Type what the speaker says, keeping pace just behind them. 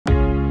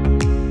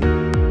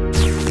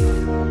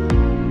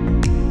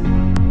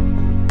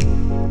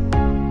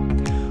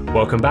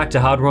Welcome back to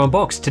Hardware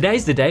Unboxed.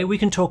 Today's the day we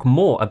can talk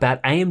more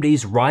about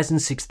AMD's Ryzen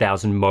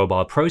 6000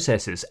 mobile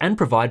processors and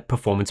provide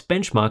performance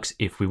benchmarks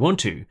if we want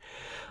to.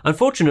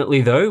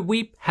 Unfortunately though,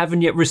 we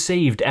haven't yet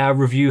received our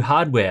review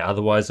hardware,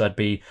 otherwise I'd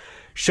be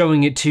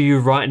showing it to you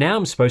right now.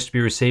 I'm supposed to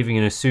be receiving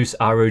an Asus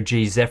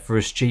ROG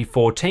Zephyrus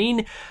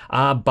G14,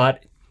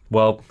 but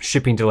well,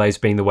 shipping delays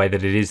being the way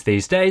that it is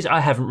these days, I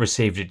haven't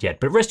received it yet.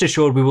 But rest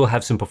assured we will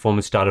have some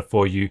performance data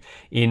for you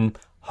in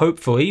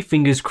hopefully,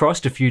 fingers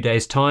crossed, a few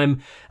days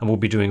time, and we'll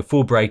be doing a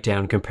full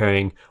breakdown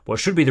comparing what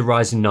should be the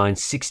Ryzen 9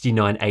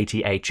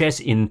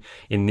 6980HS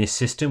in this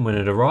system when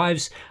it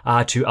arrives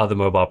to other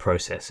mobile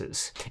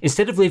processors.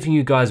 Instead of leaving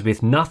you guys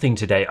with nothing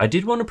today, I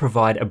did want to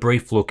provide a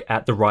brief look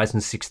at the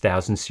Ryzen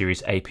 6000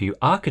 series APU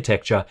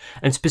architecture,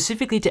 and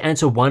specifically to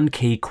answer one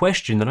key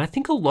question that I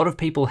think a lot of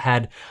people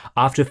had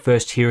after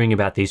first hearing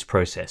about these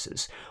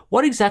processors.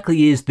 What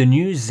exactly is the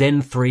new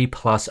Zen 3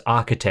 Plus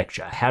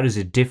architecture? How does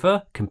it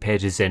differ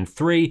compared to Zen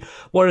 3?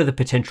 What are the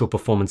potential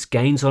performance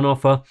gains on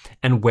offer,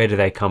 and where do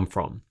they come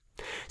from?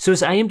 So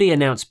as AMD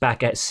announced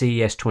back at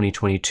CES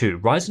 2022,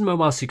 Ryzen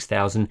Mobile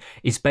 6000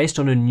 is based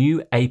on a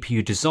new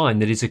APU design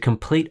that is a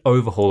complete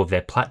overhaul of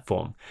their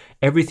platform.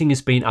 Everything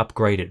has been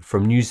upgraded,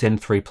 from new Zen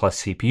 3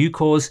 Plus CPU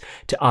cores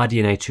to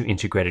RDNA 2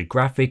 integrated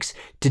graphics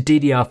to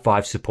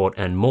DDR5 support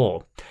and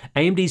more.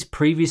 AMD's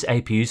previous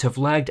APUs have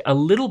lagged a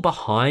little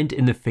behind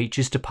in the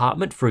features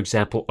department, for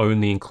example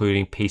only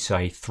including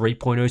PCIe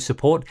 3.0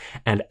 support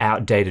and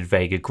outdated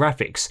Vega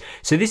graphics.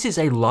 So this is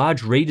a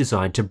large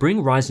redesign to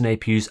bring Ryzen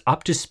APUs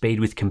up to speed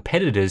with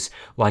competitors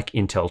like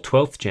Intel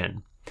 12th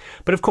Gen.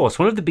 But of course,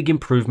 one of the big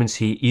improvements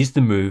here is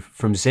the move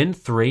from Zen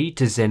 3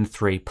 to Zen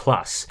 3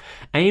 Plus.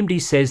 AMD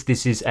says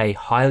this is a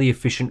highly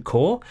efficient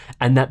core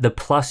and that the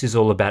Plus is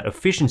all about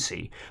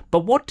efficiency.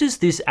 But what does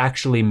this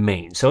actually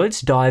mean? So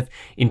let's dive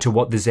into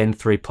what the Zen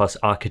 3 Plus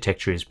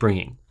architecture is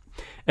bringing.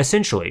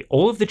 Essentially,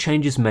 all of the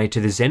changes made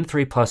to the Zen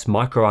 3 Plus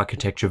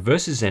microarchitecture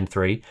versus Zen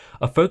 3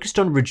 are focused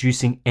on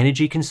reducing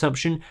energy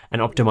consumption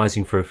and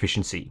optimizing for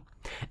efficiency.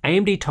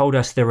 AMD told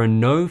us there are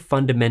no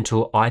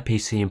fundamental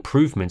IPC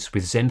improvements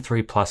with Zen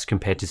 3 Plus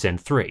compared to Zen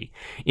 3,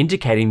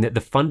 indicating that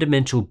the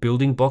fundamental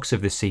building blocks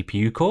of the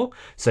CPU core,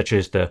 such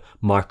as the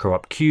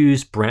micro-op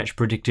queues, branch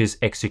predictors,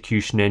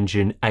 execution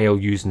engine,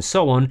 ALUs, and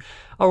so on,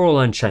 are all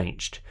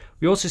unchanged.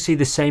 We also see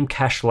the same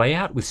cache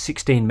layout with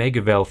 16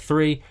 MB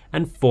 3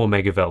 and 4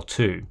 MB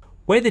 2.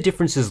 Where the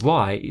differences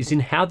lie is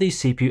in how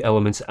these CPU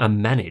elements are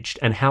managed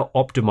and how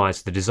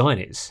optimized the design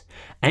is.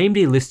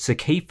 AMD lists a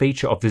key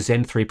feature of the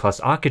Zen 3 Plus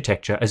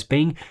architecture as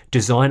being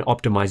design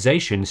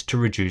optimizations to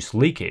reduce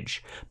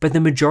leakage, but the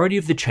majority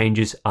of the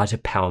changes are to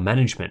power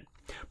management.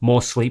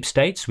 More sleep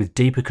states with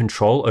deeper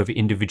control over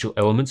individual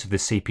elements of the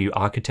CPU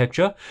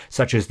architecture,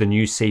 such as the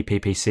new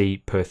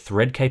CPPC per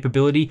thread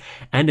capability,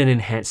 and an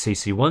enhanced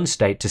CC1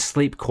 state to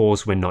sleep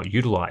cores when not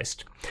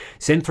utilized.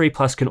 Zen 3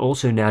 Plus can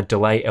also now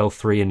delay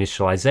L3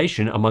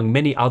 initialization, among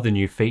many other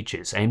new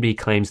features. AMD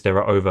claims there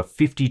are over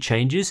 50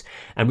 changes,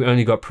 and we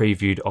only got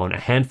previewed on a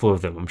handful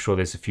of them. I'm sure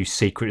there's a few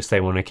secrets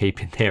they want to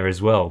keep in there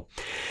as well.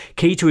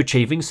 Key to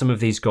achieving some of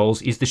these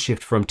goals is the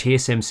shift from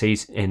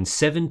TSMC's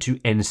N7 to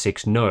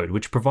N6 node,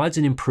 which provides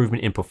an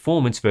improvement in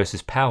performance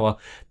versus power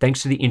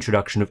thanks to the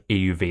introduction of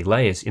EUV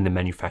layers in the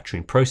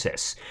manufacturing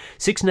process.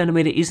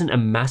 6nm isn't a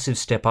massive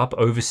step up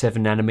over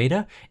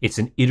 7nm, it's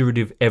an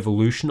iterative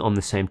evolution on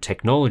the same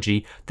technology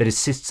that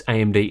assists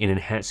AMD in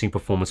enhancing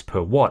performance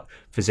per watt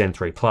for Zen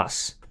 3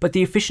 Plus. But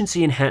the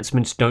efficiency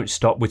enhancements don't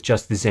stop with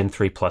just the Zen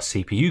 3 Plus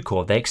CPU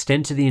core, they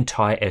extend to the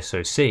entire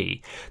SoC.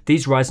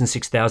 These Ryzen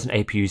 6000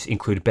 APUs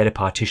include better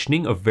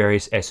partitioning of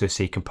various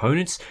SoC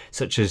components,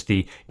 such as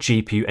the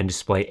GPU and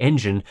display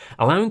engine,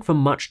 allowing for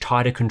much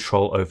tighter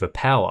control over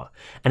power.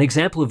 An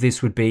example of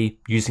this would be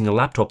using a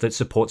laptop that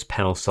supports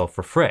panel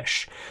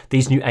self-refresh.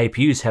 These new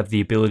APUs have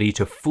the ability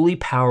to fully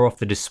power off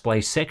the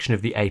display section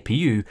of the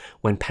APU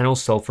when panel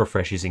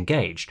self-refresh is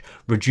engaged,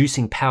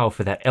 reducing power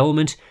for that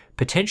element,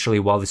 potentially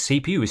while the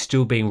CPU is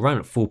still being run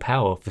at full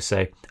power for,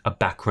 say, a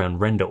background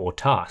render or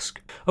task.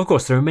 Of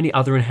course, there are many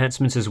other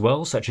enhancements as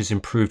well, such as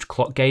improved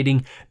clock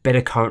gating,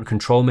 better current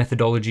control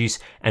methodologies,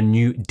 and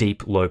new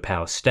deep low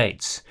power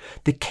states.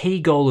 The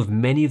key goal of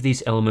many of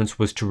these elements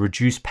was to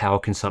reduce power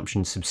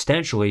consumption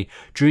substantially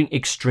during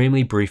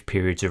extremely brief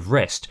periods of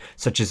rest,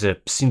 such as a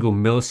single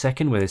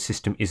millisecond where the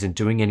system isn't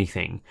doing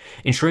anything.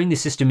 Ensuring the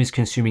system is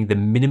consuming the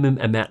minimum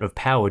amount of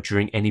power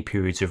during any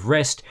periods of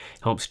rest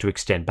helps to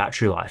extend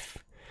battery life.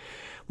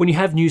 When you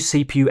have new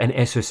CPU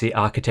and SoC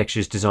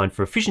architectures designed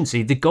for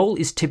efficiency, the goal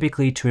is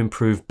typically to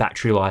improve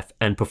battery life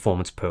and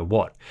performance per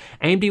watt.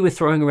 AMD were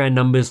throwing around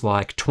numbers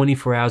like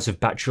 24 hours of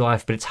battery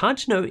life, but it's hard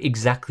to know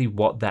exactly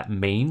what that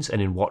means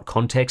and in what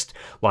context,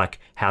 like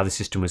how the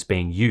system was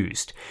being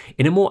used.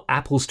 In a more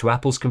apples to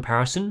apples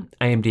comparison,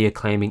 AMD are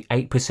claiming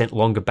 8%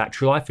 longer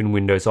battery life in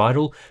Windows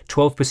Idle,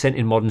 12%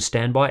 in modern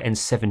standby, and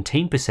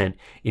 17%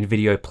 in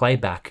video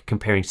playback,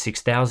 comparing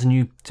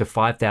 6000U to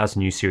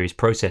 5000U series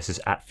processors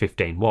at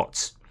 15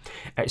 watts.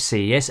 At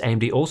CES,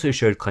 AMD also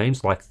showed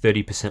claims like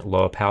 30%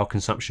 lower power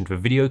consumption for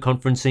video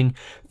conferencing,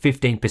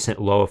 15%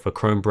 lower for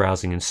Chrome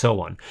browsing, and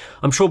so on.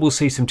 I'm sure we'll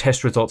see some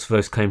test results for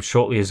those claims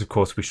shortly, as of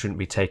course we shouldn't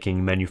be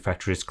taking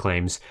manufacturers'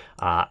 claims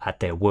at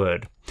their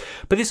word.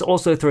 But this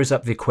also throws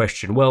up the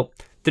question, well,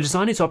 the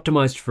design is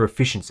optimized for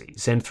efficiency.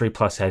 Zen 3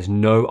 Plus has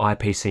no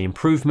IPC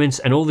improvements,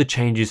 and all the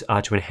changes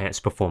are to enhance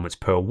performance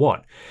per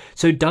watt.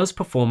 So does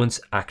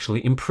performance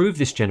actually improve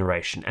this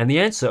generation? And the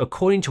answer,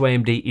 according to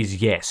AMD,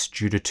 is yes,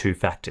 due to two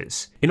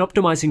factors. In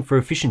optimizing for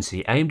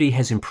efficiency, AMD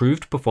has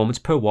improved performance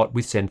per watt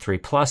with Zen 3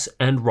 Plus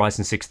and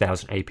Ryzen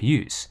 6000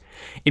 APUs.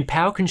 In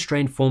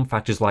power-constrained form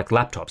factors like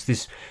laptops,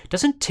 this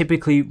doesn't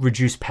typically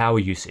reduce power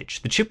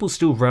usage. The chip will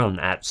still run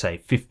at, say,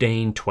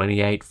 15,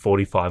 28,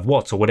 45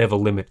 watts, or whatever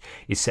limit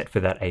is set for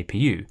that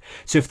APU.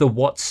 So if the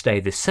watts stay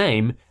the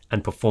same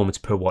and performance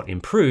per watt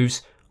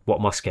improves,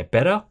 what must get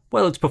better?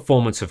 Well, it's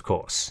performance, of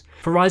course.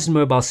 For Ryzen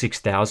Mobile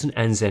 6000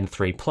 and Zen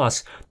 3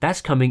 Plus,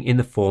 that's coming in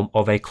the form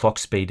of a clock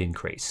speed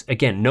increase.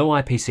 Again, no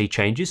IPC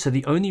changes, so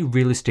the only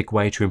realistic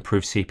way to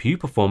improve CPU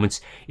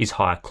performance is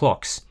higher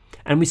clocks.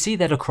 And we see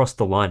that across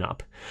the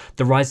lineup.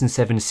 The Ryzen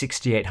 7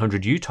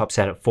 6800U tops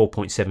out at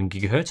 4.7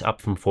 GHz,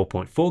 up from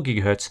 4.4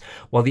 GHz,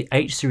 while the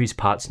H series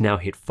parts now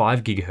hit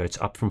 5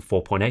 GHz, up from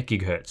 4.8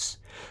 GHz.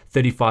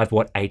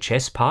 35-watt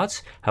HS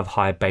parts have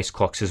higher base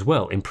clocks as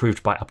well,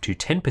 improved by up to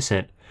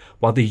 10%,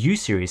 while the U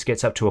series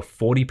gets up to a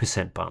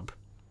 40% bump.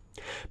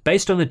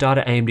 Based on the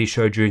data AMD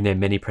showed during their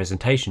many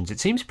presentations, it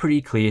seems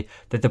pretty clear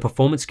that the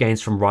performance gains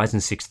from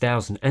Ryzen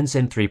 6000 and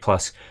Zen 3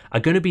 Plus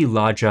are going to be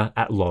larger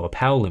at lower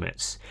power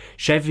limits.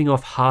 Shaving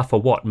off half a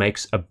watt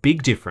makes a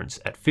big difference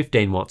at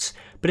 15 watts,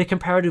 but a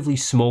comparatively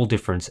small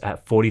difference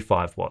at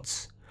 45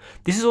 watts.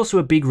 This is also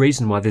a big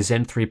reason why the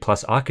Zen 3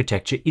 Plus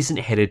architecture isn't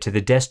headed to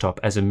the desktop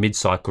as a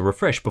mid-cycle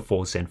refresh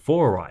before Zen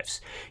 4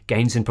 arrives.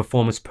 Gains in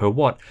performance per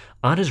watt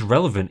aren't as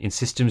relevant in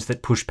systems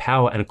that push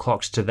power and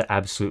clocks to the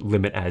absolute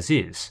limit as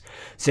is.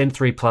 Zen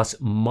 3 Plus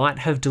might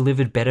have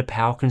delivered better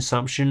power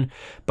consumption,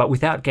 but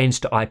without gains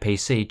to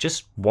IPC,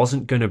 just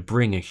wasn't going to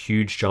bring a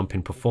huge jump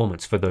in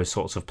performance for those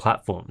sorts of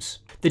platforms.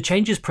 The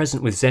changes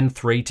present with Zen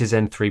 3 to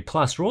Zen 3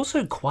 Plus are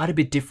also quite a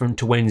bit different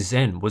to when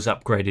Zen was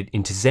upgraded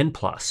into Zen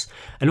Plus,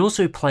 and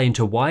also play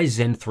into why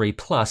Zen 3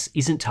 Plus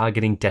isn't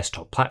targeting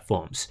desktop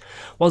platforms.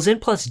 While Zen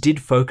Plus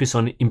did focus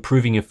on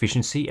improving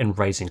efficiency and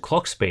raising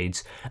clock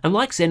speeds, and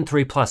like Zen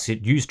 3 Plus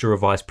it used a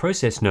revised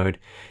process node,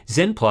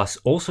 Zen Plus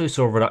also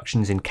saw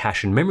reductions in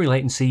cache and memory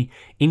latency,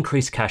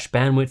 increased cache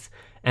bandwidth,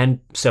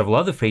 and several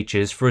other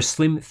features for a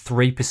slim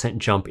 3%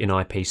 jump in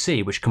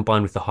IPC, which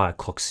combined with the higher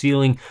clock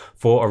ceiling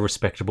for a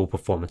respectable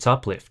performance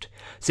uplift.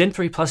 Zen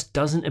 3 Plus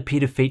doesn't appear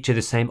to feature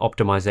the same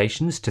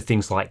optimizations to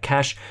things like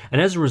cache,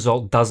 and as a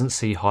result doesn't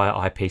see higher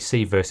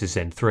IPC versus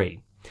Zen 3.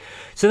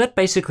 So that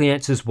basically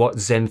answers what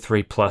Zen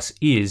 3 Plus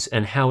is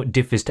and how it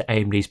differs to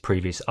AMD's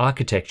previous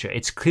architecture.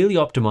 It's clearly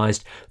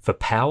optimized for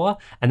power,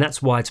 and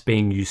that's why it's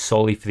being used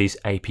solely for these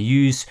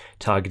APUs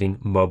targeting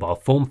mobile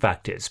form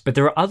factors. But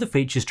there are other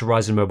features to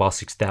Ryzen Mobile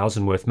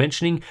 6000 worth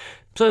mentioning,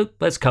 so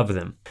let's cover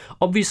them.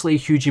 Obviously, a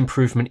huge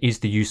improvement is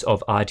the use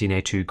of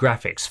RDNA 2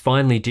 graphics,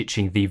 finally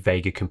ditching the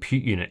Vega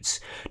compute units.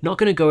 Not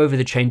going to go over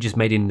the changes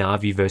made in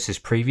Navi versus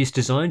previous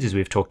designs, as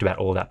we've talked about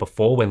all that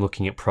before when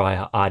looking at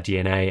prior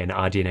RDNA and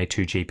RDNA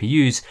 2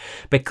 GPUs,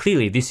 but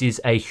clearly this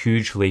is a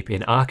huge leap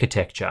in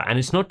architecture, and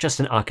it's not just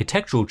an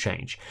architectural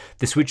change.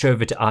 The switch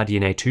over to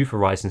RDNA 2 for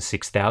Ryzen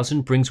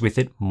 6000 brings with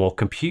it more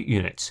compute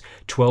units,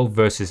 12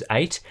 versus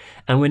 8,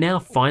 and we're now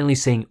finally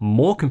seeing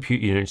more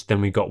compute units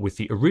than we got with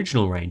the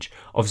original range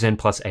of Zen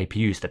Plus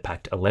APUs that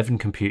packed 11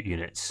 compute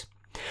units.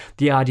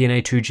 The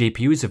RDNA 2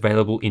 GPU is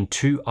available in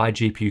two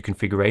iGPU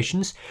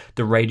configurations,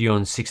 the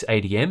Radeon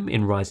 680M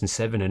in Ryzen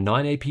 7 and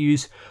 9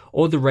 APUs,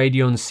 or the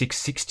Radeon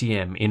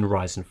 660M in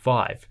Ryzen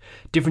 5.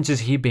 Differences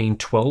here being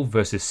 12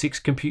 versus 6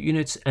 compute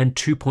units and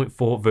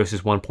 2.4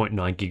 versus 1.9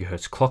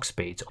 GHz clock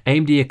speeds.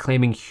 AMD are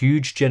claiming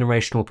huge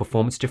generational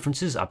performance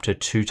differences up to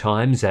 2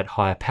 times at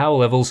higher power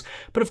levels,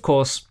 but of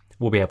course,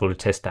 we'll be able to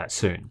test that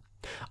soon.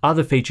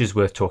 Other features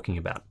worth talking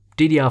about.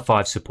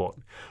 DDR5 support.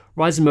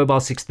 Ryzen Mobile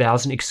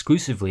 6000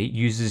 exclusively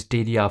uses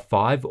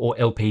DDR5 or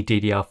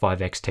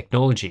LPDDR5X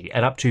technology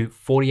at up to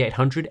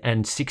 4800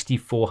 and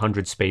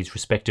 6400 speeds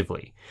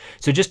respectively.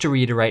 So just to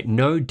reiterate,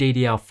 no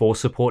DDR4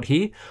 support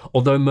here,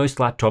 although most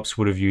laptops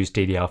would have used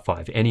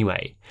DDR5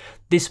 anyway.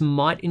 This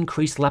might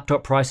increase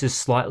laptop prices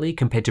slightly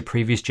compared to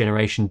previous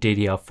generation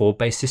DDR4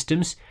 based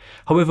systems.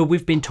 However,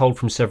 we've been told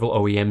from several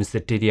OEMs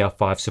that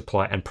DDR5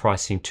 supply and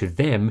pricing to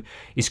them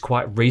is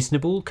quite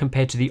reasonable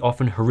compared to the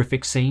often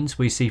horrific scenes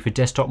we see for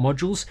desktop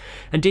modules,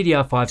 and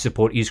DDR5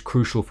 support is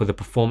crucial for the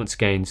performance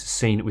gains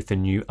seen with the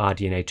new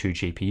RDNA 2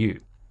 GPU.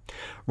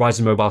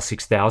 Ryzen Mobile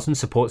 6000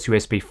 supports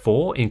USB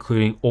 4,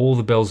 including all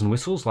the bells and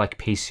whistles like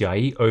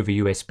PCIe over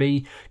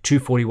USB,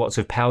 240 watts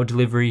of power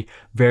delivery,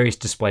 various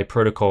display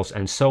protocols,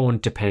 and so on,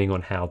 depending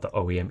on how the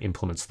OEM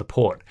implements the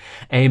port.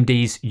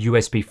 AMD's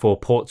USB 4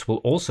 ports will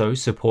also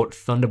support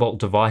Thunderbolt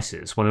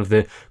devices, one of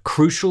the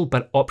crucial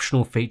but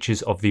optional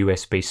features of the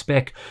USB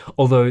spec,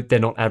 although they're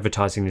not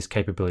advertising this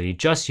capability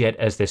just yet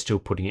as they're still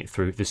putting it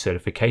through the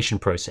certification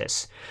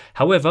process.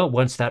 However,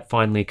 once that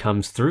finally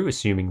comes through,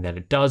 assuming that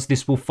it does,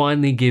 this will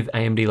finally give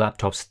AMD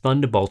laptops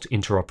Thunderbolt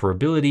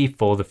interoperability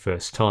for the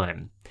first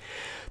time.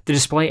 The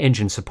display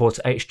engine supports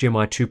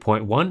HDMI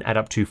 2.1 at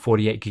up to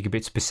 48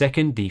 gigabits per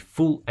second, the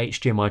full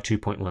HDMI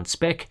 2.1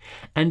 spec,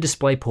 and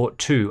DisplayPort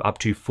 2 up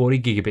to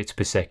 40 gigabits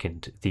per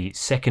second, the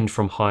second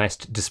from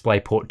highest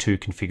DisplayPort 2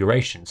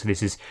 configuration. So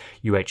this is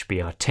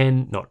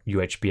UHBR10, not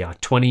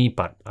UHBR20,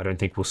 but I don't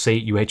think we'll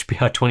see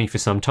UHBR20 for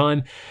some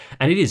time.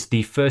 And it is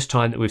the first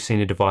time that we've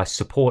seen a device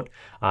support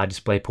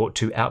DisplayPort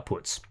 2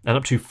 outputs. And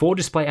up to 4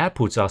 display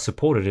outputs are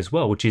supported as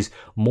well, which is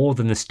more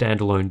than the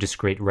standalone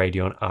discrete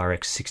Radeon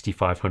RX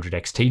 6500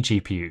 XT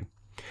GPU.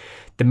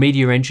 The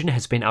media engine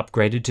has been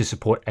upgraded to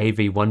support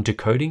AV1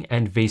 decoding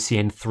and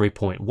VCN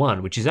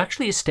 3.1, which is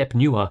actually a step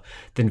newer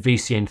than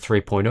VCN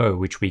 3.0,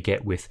 which we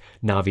get with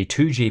Navi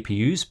 2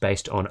 GPUs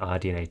based on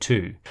RDNA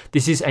 2.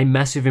 This is a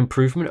massive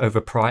improvement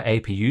over prior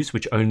APUs,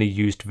 which only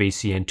used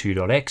VCN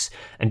 2.x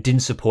and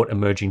didn't support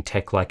emerging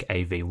tech like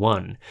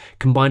AV1.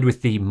 Combined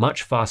with the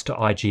much faster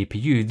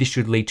iGPU, this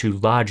should lead to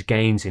large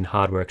gains in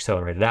hardware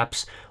accelerated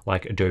apps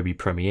like Adobe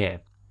Premiere.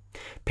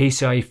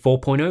 PCIe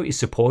 4.0 is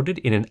supported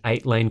in an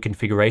 8-lane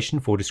configuration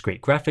for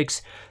discrete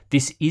graphics.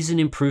 This is an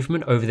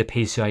improvement over the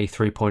PCIe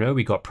 3.0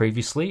 we got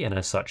previously, and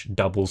as such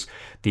doubles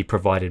the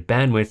provided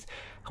bandwidth.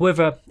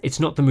 However, it's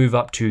not the move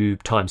up to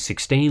times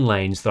 16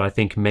 lanes that I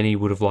think many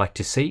would have liked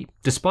to see.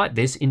 Despite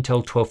this,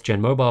 Intel 12th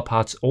Gen mobile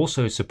parts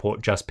also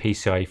support just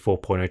PCIe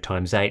 4.0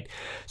 times 8,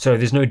 so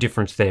there's no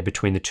difference there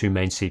between the two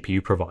main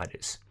CPU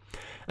providers.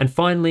 And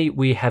finally,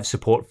 we have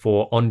support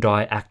for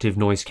on-die active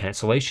noise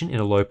cancellation in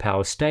a low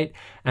power state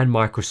and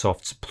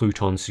Microsoft's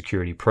Pluton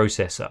security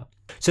processor.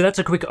 So that's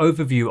a quick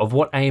overview of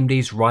what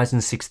AMD's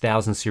Ryzen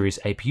 6000 series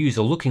APUs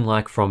are looking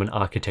like from an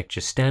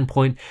architecture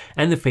standpoint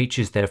and the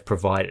features they've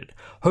provided.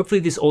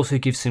 Hopefully this also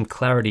gives some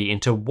clarity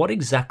into what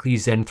exactly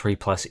Zen 3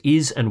 Plus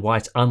is and why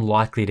it's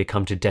unlikely to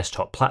come to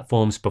desktop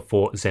platforms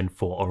before Zen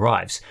 4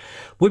 arrives.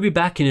 We'll be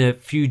back in a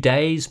few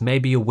days,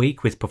 maybe a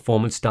week, with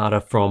performance data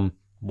from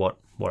what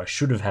I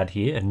should have had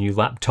here, a new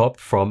laptop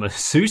from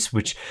ASUS,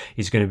 which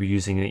is going to be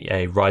using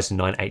a Ryzen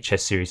 9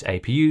 HS series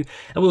APU.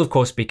 And we'll of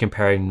course be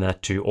comparing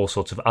that to all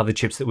sorts of other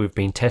chips that we've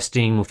been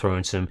testing. We'll throw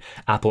in some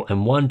Apple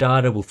M1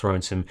 data, we'll throw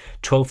in some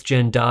 12th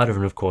gen data,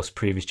 and of course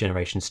previous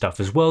generation stuff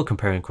as well,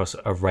 comparing across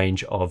a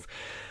range of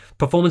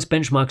performance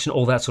benchmarks and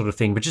all that sort of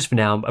thing. But just for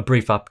now, a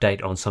brief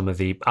update on some of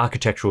the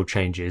architectural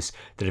changes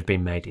that have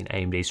been made in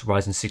AMD's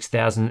Ryzen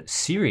 6000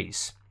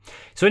 series.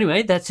 So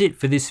anyway, that's it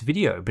for this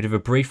video. A bit of a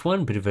brief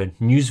one, bit of a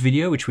news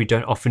video, which we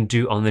don't often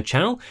do on the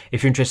channel.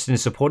 If you're interested in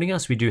supporting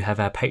us, we do have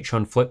our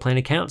Patreon float plan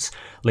accounts.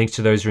 Links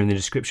to those are in the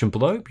description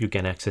below. You'll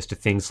get access to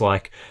things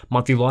like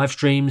monthly live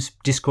streams,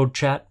 Discord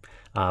chat,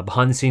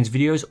 behind the scenes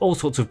videos, all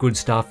sorts of good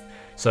stuff.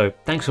 So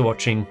thanks for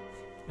watching,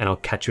 and I'll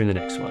catch you in the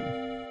next one.